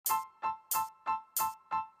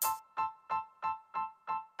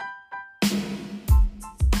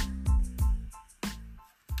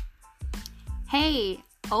Hey,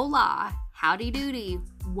 hola, howdy doody,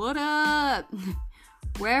 what up?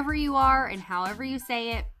 Wherever you are and however you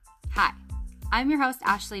say it, hi, I'm your host,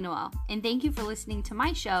 Ashley Noel, and thank you for listening to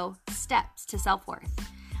my show, Steps to Self-Worth.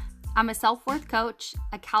 I'm a self-worth coach,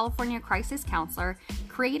 a California crisis counselor,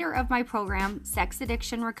 creator of my program, Sex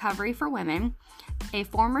Addiction Recovery for Women, a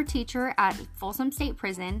former teacher at Folsom State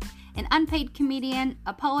Prison, an unpaid comedian,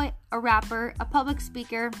 a poet, a rapper, a public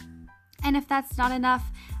speaker, and if that's not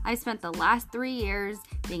enough, I spent the last 3 years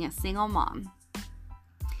being a single mom.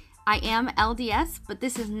 I am LDS, but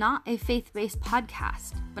this is not a faith-based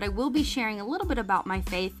podcast, but I will be sharing a little bit about my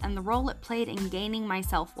faith and the role it played in gaining my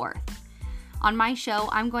self-worth. On my show,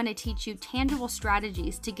 I'm going to teach you tangible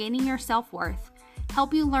strategies to gaining your self-worth,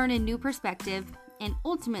 help you learn a new perspective, and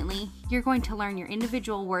ultimately, you're going to learn your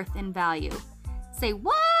individual worth and value. Say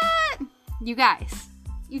what? You guys,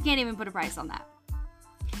 you can't even put a price on that.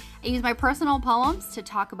 I use my personal poems to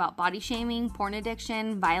talk about body shaming, porn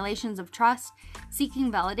addiction, violations of trust,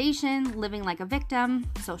 seeking validation, living like a victim,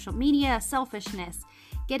 social media, selfishness,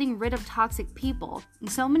 getting rid of toxic people,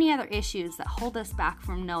 and so many other issues that hold us back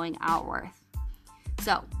from knowing our worth.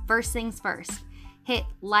 So, first things first, hit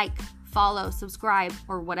like, follow, subscribe,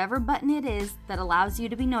 or whatever button it is that allows you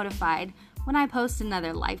to be notified when I post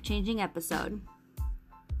another life-changing episode.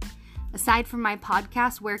 Aside from my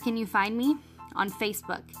podcast, where can you find me? On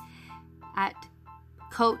Facebook at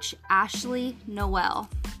Coach Ashley Noel,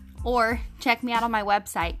 or check me out on my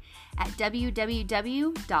website at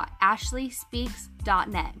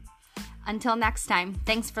www.ashleyspeaks.net. Until next time,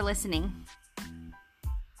 thanks for listening.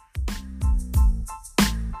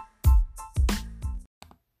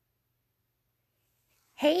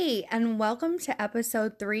 Hey, and welcome to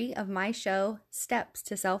episode 3 of my show, Steps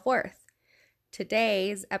to Self-Worth.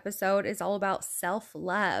 Today's episode is all about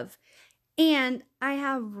self-love, and I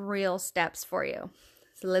have real steps for you.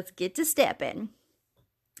 So let's get to stepping.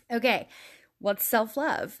 Okay, what's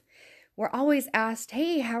self-love? We're always asked,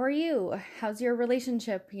 hey, how are you? How's your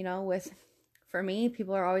relationship? For me,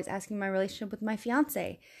 people are always asking my relationship with my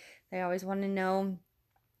fiance. They always want to know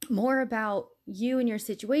more about you and your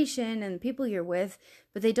situation and the people you're with,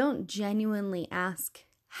 but they don't genuinely ask,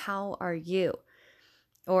 how are you?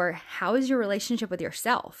 Or how is your relationship with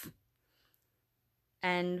yourself?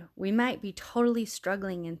 And we might be totally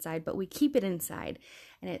struggling inside, but we keep it inside.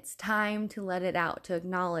 And it's time to let it out, to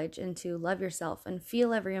acknowledge and to love yourself and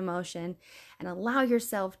feel every emotion and allow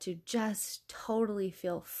yourself to just totally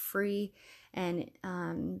feel free and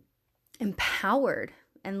empowered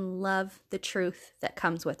and love the truth that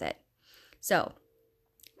comes with it. So,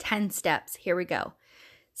 10 steps. Here we go.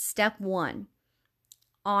 Step 1,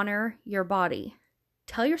 honor your body.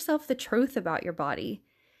 Tell yourself the truth about your body.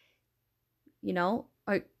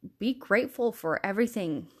 Be grateful for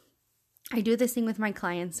everything. I do this thing with my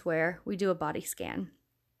clients where we do a body scan.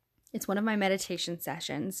 It's one of my meditation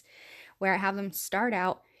sessions where I have them start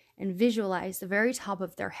out and visualize the very top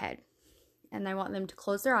of their head. And I want them to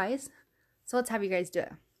close their eyes. So let's have you guys do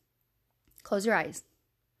it. Close your eyes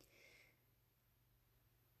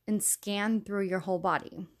and scan through your whole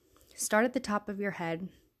body. Start at the top of your head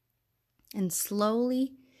and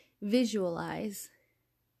slowly visualize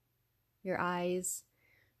your eyes,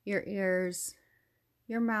 your ears,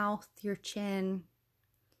 your mouth, your chin,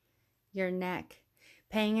 your neck,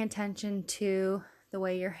 paying attention to the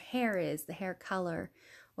way your hair is, the hair color.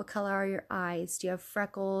 What color are your eyes? Do you have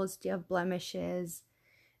freckles? Do you have blemishes?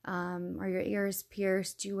 Are your ears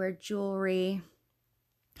pierced? Do you wear jewelry?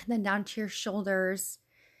 And then down to your shoulders.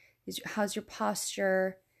 How's your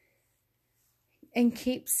posture? And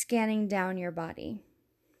keep scanning down your body,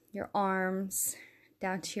 your arms,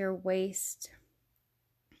 down to your waist,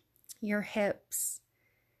 your hips,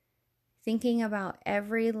 thinking about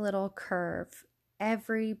every little curve,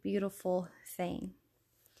 every beautiful thing.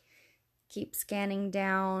 Keep scanning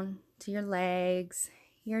down to your legs,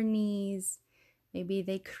 your knees. Maybe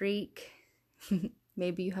they creak.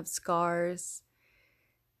 Maybe you have scars.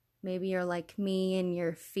 Maybe you're like me and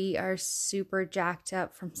your feet are super jacked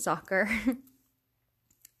up from soccer.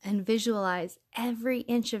 And visualize every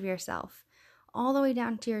inch of yourself, all the way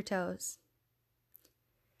down to your toes.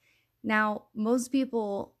 Now, most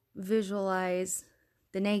people visualize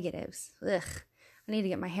the negatives. I need to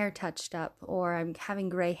get my hair touched up, or I'm having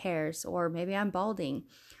gray hairs, or maybe I'm balding,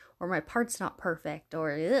 or my part's not perfect,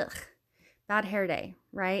 or bad hair day,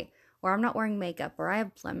 right? Or I'm not wearing makeup, or I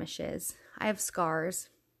have blemishes, I have scars.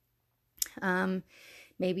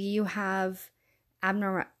 Maybe you have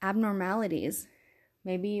abnormalities.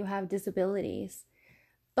 Maybe you have disabilities.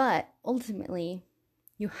 But ultimately,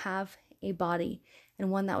 you have a body, and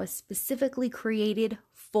one that was specifically created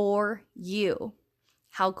for you.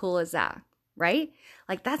 How cool is that, right?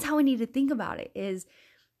 Like that's how we need to think about it, is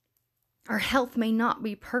our health may not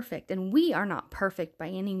be perfect, and we are not perfect by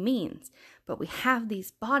any means, but we have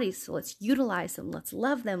these bodies, so let's utilize them. Let's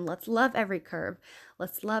love them. Let's love every curve.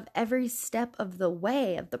 Let's love every step of the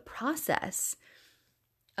way, of the process.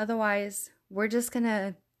 Otherwise, we're just going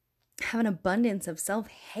to have an abundance of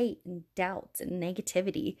self-hate and doubts and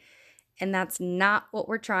negativity, and that's not what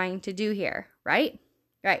we're trying to do here, right?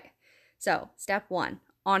 Right. So, step 1,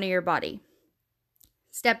 honor your body.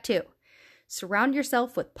 Step 2, surround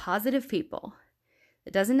yourself with positive people.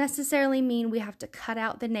 It doesn't necessarily mean we have to cut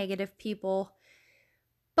out the negative people,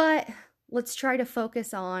 but let's try to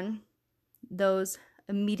focus on those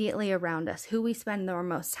immediately around us, who we spend our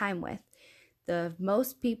most time with. The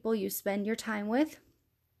people you spend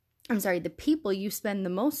the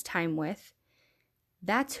most time with,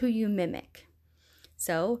 that's who you mimic.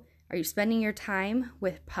 So, are you spending your time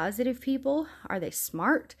with positive people? Are they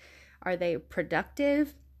smart? Are they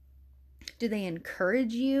productive? Do they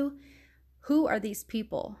encourage you? Who are these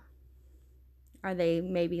people? Are they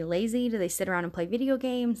maybe lazy? Do they sit around and play video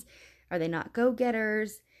games? Are they not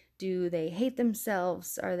go-getters? Do they hate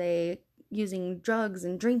themselves? Are they using drugs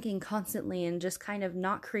and drinking constantly and just kind of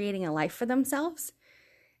not creating a life for themselves?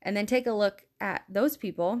 And then take a look at those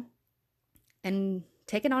people and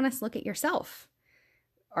take an honest look at yourself.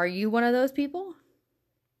 Are you one of those people?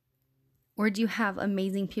 Or do you have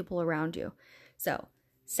amazing people around you? So,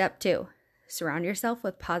 step 2, surround yourself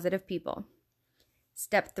with positive people.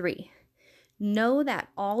 Step 3, know that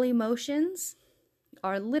all emotions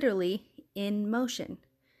are literally in motion.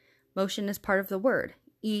 Motion is part of the word,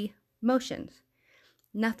 emotions.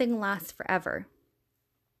 Nothing lasts forever.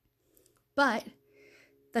 But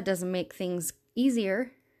that doesn't make things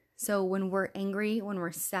easier. So when we're angry, when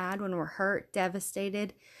we're sad, when we're hurt,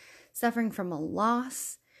 devastated, suffering from a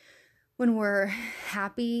loss, when we're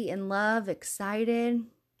happy, in love, excited,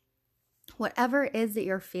 whatever it is that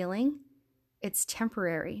you're feeling, it's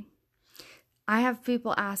temporary. I have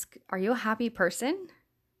people ask, are you a happy person?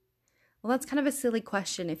 Well, that's kind of a silly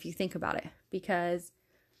question if you think about it, because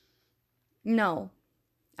no,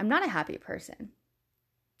 I'm not a happy person.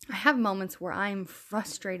 I have moments where I'm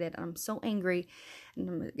frustrated and I'm so angry and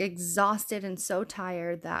I'm exhausted and so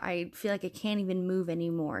tired that I feel like I can't even move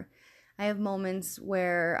anymore. I have moments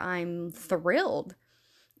where I'm thrilled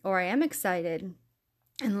or I am excited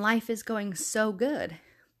and life is going so good,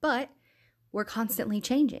 but we're constantly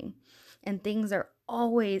changing and things are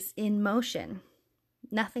always in motion.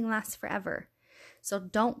 Nothing lasts forever. So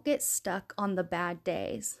don't get stuck on the bad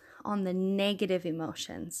days, on the negative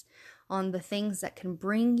emotions, on the things that can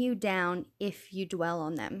bring you down if you dwell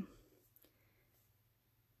on them.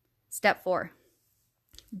 Step 4,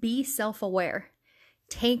 be self-aware.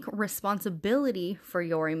 Take responsibility for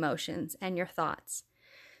your emotions and your thoughts.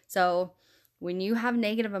 So when you have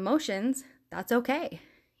negative emotions, that's okay.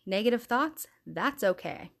 Negative thoughts, that's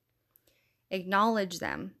okay. Acknowledge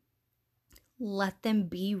them. Let them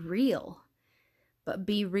be real, but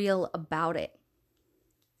be real about it.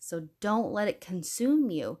 So don't let it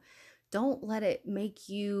consume you. Don't let it make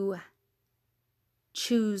you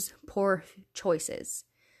choose poor choices.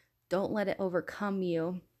 Don't let it overcome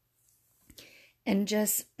you and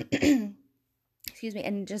just,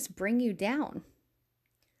 and just bring you down.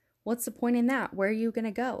 What's the point in that? Where are you going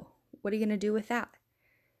to go? What are you going to do with that?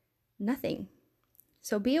 Nothing.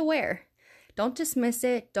 So be aware. Don't dismiss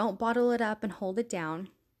it. Don't bottle it up and hold it down.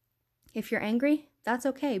 If you're angry, that's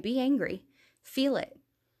okay. Be angry. Feel it.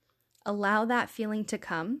 Allow that feeling to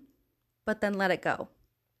come, but then let it go.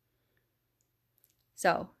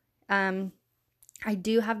 So, I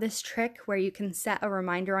do have this trick where you can set a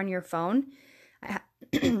reminder on your phone. I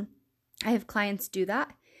have clients do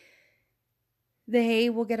that. They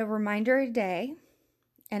will get a reminder a day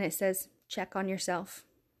and it says, check on yourself.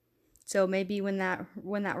 So maybe when that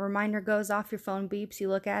reminder goes off, your phone beeps, you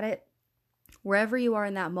look at it. Wherever you are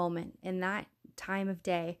in that moment, in that time of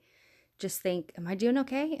day, just think, am I doing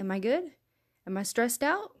okay? Am I good? Am I stressed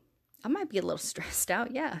out? I might be a little stressed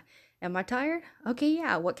out, yeah. Am I tired? Okay,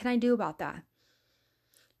 yeah. What can I do about that?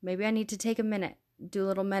 Maybe I need to take a minute, do a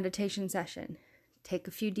little meditation session, take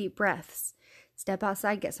a few deep breaths, step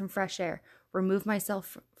outside, get some fresh air, remove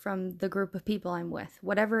myself from the group of people I'm with,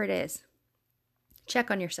 whatever it is.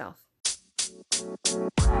 Check on yourself.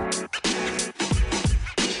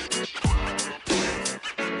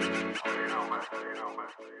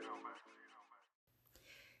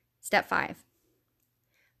 Step 5,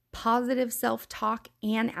 positive self-talk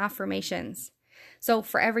and affirmations. So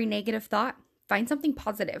for every negative thought, find something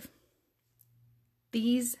positive.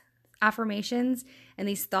 These affirmations and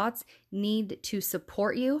these thoughts need to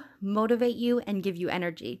support you, motivate you, and give you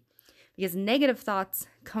energy. because negative thoughts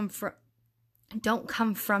don't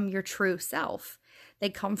come from your true self. They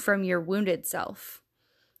come from your wounded self.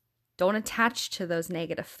 Don't attach to those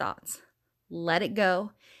negative thoughts. Let it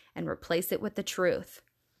go and replace it with the truth.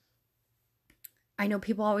 I know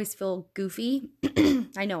people always feel goofy.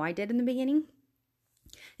 I know I did in the beginning.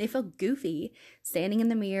 They feel goofy standing in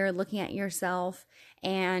the mirror, looking at yourself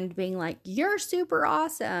and being like, you're super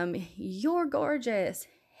awesome. You're gorgeous.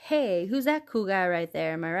 Hey, who's that cool guy right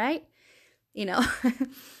there? Am I right? You know,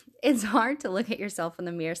 it's hard to look at yourself in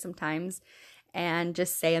the mirror sometimes and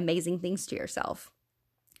just say amazing things to yourself.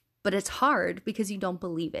 But it's hard because you don't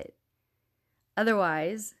believe it.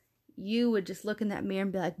 Otherwise, you would just look in that mirror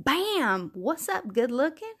and be like, bam, what's up, good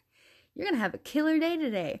looking? You're going to have a killer day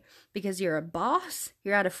today because you're a boss.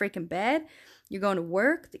 You're out of freaking bed. You're going to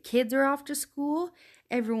work. The kids are off to school.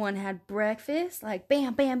 Everyone had breakfast. Like,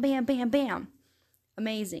 bam, bam, bam, bam, bam.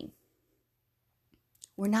 Amazing.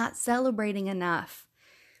 We're not celebrating enough.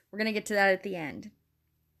 We're going to get to that at the end.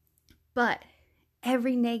 But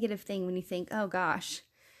every negative thing when you think, oh gosh,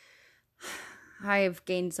 I've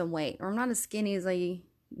gained some weight, or I'm not as skinny as I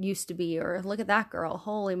used to be, or look at that girl,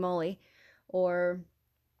 holy moly, or,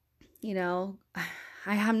 you know,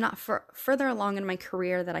 I am not further along in my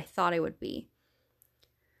career that I thought I would be.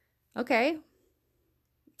 Okay,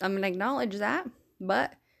 I'm going to acknowledge that,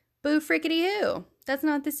 but boo frickety hoo, that's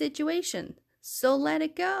not the situation. So let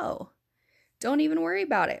it go. Don't even worry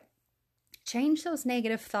about it. Change those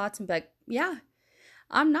negative thoughts and be like, yeah,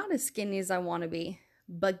 I'm not as skinny as I want to be,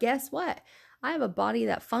 but guess what? I have a body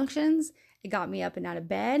that functions. It got me up and out of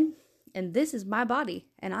bed, and this is my body,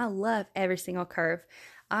 and I love every single curve.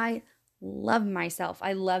 I love myself.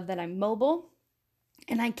 I love that I'm mobile,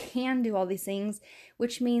 and I can do all these things,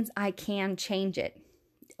 which means I can change it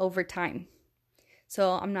over time.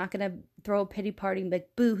 So I'm not going to throw a pity party and be like,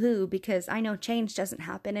 boo-hoo, because I know change doesn't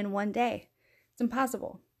happen in one day. It's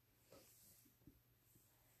impossible.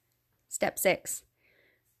 Step 6,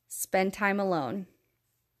 spend time alone.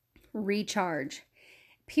 Recharge.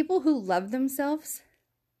 People who love themselves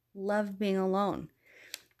love being alone.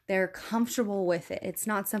 They're comfortable with it. It's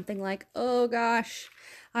not something like, oh gosh,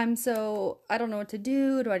 I don't know what to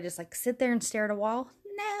do. Do I just like sit there and stare at a wall?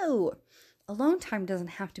 No. Alone time doesn't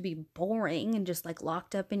have to be boring and just like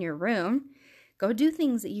locked up in your room. Go do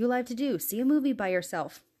things that you like to do. See a movie by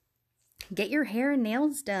yourself. Get your hair and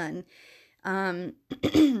nails done. Learn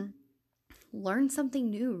something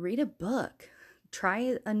new. Read a book.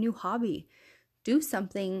 Try a new hobby. Do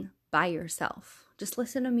something by yourself. Just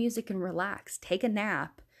listen to music and relax. Take a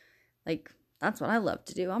nap. Like, that's what I love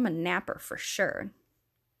to do. I'm a napper for sure.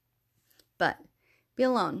 But be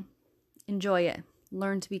alone. Enjoy it.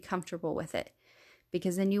 Learn to be comfortable with it.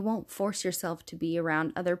 Because then you won't force yourself to be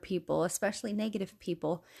around other people, especially negative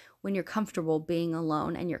people, when you're comfortable being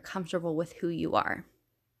alone and you're comfortable with who you are.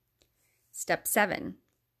 Step 7,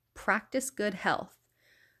 practice good health,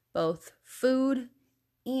 both food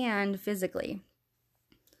and physically.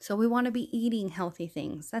 So we want to be eating healthy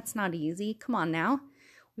things. That's not easy. Come on now.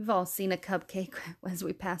 We've all seen a cupcake as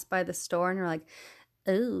we pass by the store and we're like,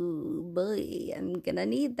 oh boy, I'm gonna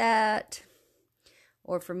need that.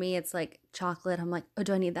 Or for me, it's like chocolate. I'm like, oh,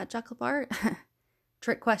 do I need that chocolate bar?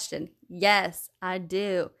 Trick question. Yes, I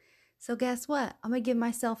do. So guess what? I'm going to give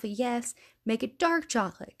myself a yes. Make it dark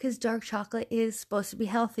chocolate because dark chocolate is supposed to be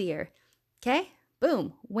healthier. Okay?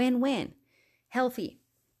 Boom. Win-win. Healthy.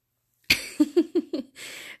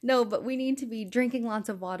 No, but we need to be drinking lots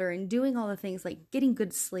of water and doing all the things like getting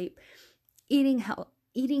good sleep, eating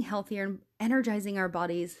healthier and energizing our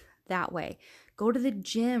bodies that way. Go to the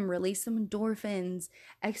gym, release some endorphins,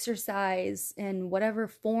 exercise in whatever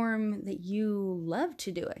form that you love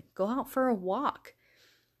to do it. Go out for a walk.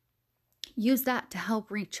 Use that to help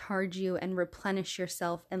recharge you and replenish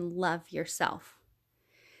yourself and love yourself.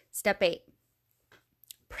 Step 8,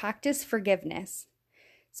 practice forgiveness.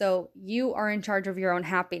 So you are in charge of your own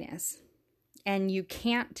happiness, and you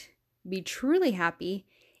can't be truly happy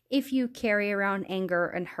if you carry around anger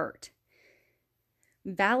and hurt.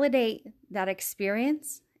 Validate that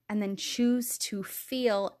experience and then choose to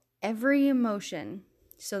feel every emotion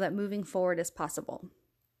so that moving forward is possible.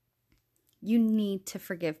 You need to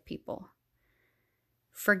forgive people.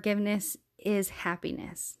 Forgiveness is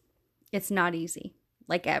happiness. It's not easy,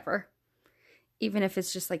 like ever. Even if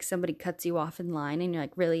it's just like somebody cuts you off in line and you're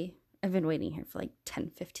like, really? I've been waiting here for like 10,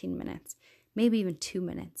 15 minutes, maybe even 2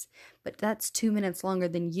 minutes. But that's 2 minutes longer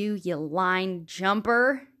than you line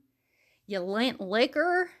jumper. You lint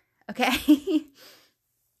liquor. Okay?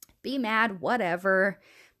 Be mad, whatever.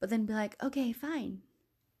 But then be like, okay, fine.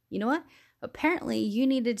 You know what? Apparently, you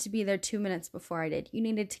needed to be there 2 minutes before I did. You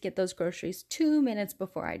needed to get those groceries 2 minutes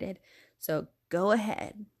before I did. So go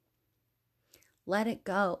ahead. Let it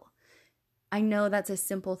go. I know that's a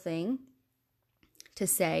simple thing to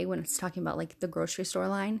say when it's talking about like the grocery store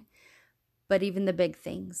line, but even the big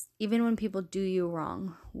things, even when people do you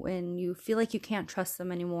wrong, when you feel like you can't trust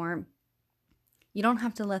them anymore, you don't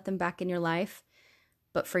have to let them back in your life,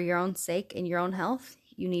 but for your own sake and your own health,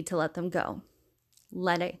 you need to let them go.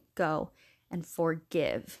 Let it go and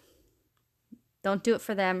forgive. Don't do it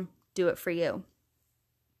for them, do it for you.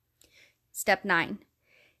 Step 9,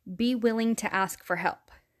 be willing to ask for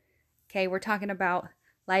help. Okay, we're talking about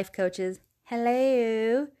life coaches.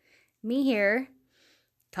 Hello, me here.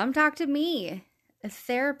 Come talk to me, a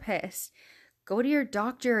therapist. Go to your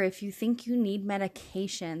doctor if you think you need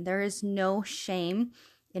medication. There is no shame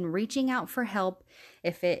in reaching out for help,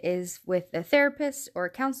 if it is with a therapist or a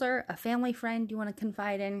counselor, a family friend you want to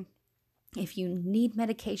confide in. If you need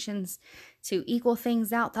medications to equal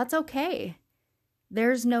things out, that's okay.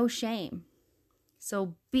 There's no shame.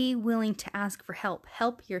 So be willing to ask for help.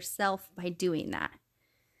 Help yourself by doing that.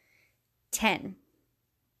 10,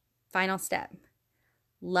 final step.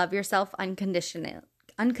 Love yourself unconditionally.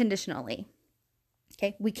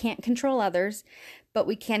 Okay, we can't control others, but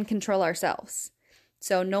we can control ourselves.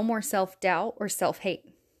 So no more self-doubt or self-hate.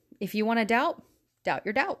 If you want to doubt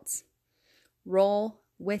your doubts. Roll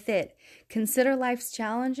with it. Consider life's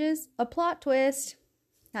challenges a plot twist.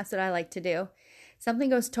 That's what I like to do. Something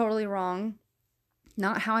goes totally wrong,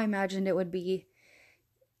 not how I imagined it would be.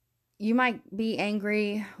 You might be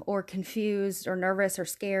angry or confused or nervous or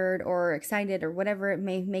scared or excited or whatever it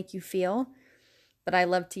may make you feel. But I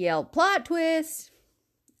love to yell, plot twist.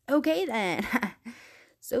 Okay then.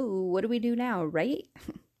 So what do we do now, right?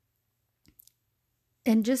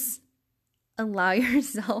 And just allow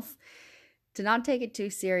yourself to not take it too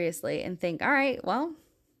seriously and think, all right, well,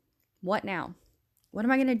 what now? What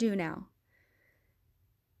am I going to do now?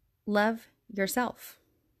 Love yourself.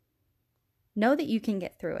 Know that you can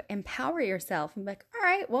get through it. Empower yourself and be like, all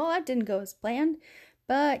right, well, that didn't go as planned,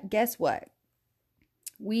 but guess what?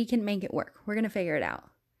 We can make it work. We're going to figure it out.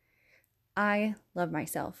 I love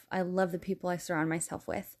myself. I love the people I surround myself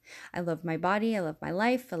with. I love my body. I love my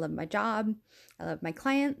life. I love my job. I love my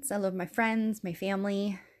clients. I love my friends, my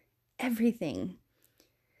family, everything.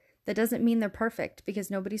 That doesn't mean they're perfect, because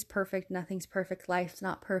nobody's perfect. Nothing's perfect. Life's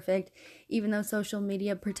not perfect, even though social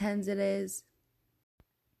media pretends it is.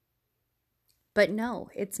 But no,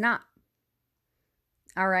 it's not.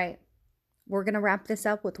 All right. We're going to wrap this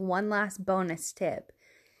up with one last bonus tip.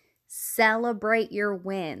 Celebrate your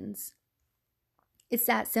wins. It's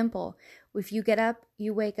that simple. If you get up,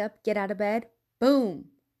 you wake up, get out of bed, boom,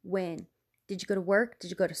 win. Did you go to work?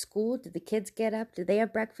 Did you go to school? Did the kids get up? Did they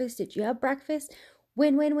have breakfast? Did you have breakfast?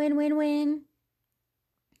 Win, win, win, win, win.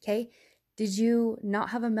 Okay. Did you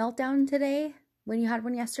not have a meltdown today when you had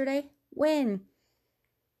one yesterday? Win.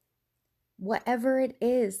 Whatever it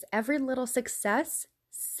is, every little success,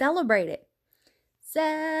 celebrate it.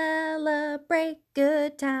 Celebrate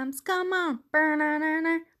good times. Come on.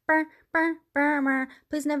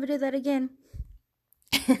 Please never do that again.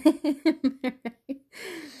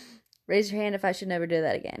 Raise your hand if I should never do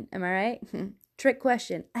that again. Am I right? Trick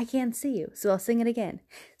question. I can't see you, so I'll sing it again.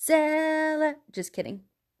 Just kidding.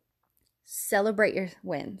 Celebrate your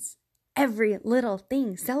wins. Every little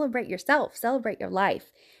thing. Celebrate yourself. Celebrate your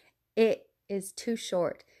life. It is too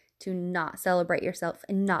short to not celebrate yourself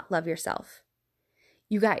and not love yourself.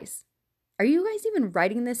 You guys, are you guys even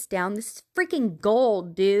writing this down? This is freaking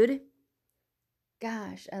gold, dude.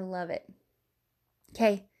 Gosh, I love it.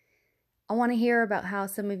 Okay, I want to hear about how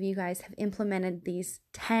some of you guys have implemented these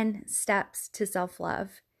 10 steps to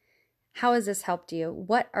self-love. How has this helped you?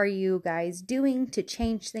 What are you guys doing to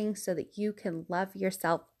change things so that you can love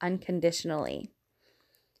yourself unconditionally?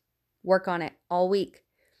 Work on it all week.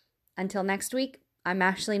 Until next week, I'm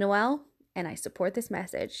Ashley Noel, and I support this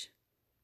message.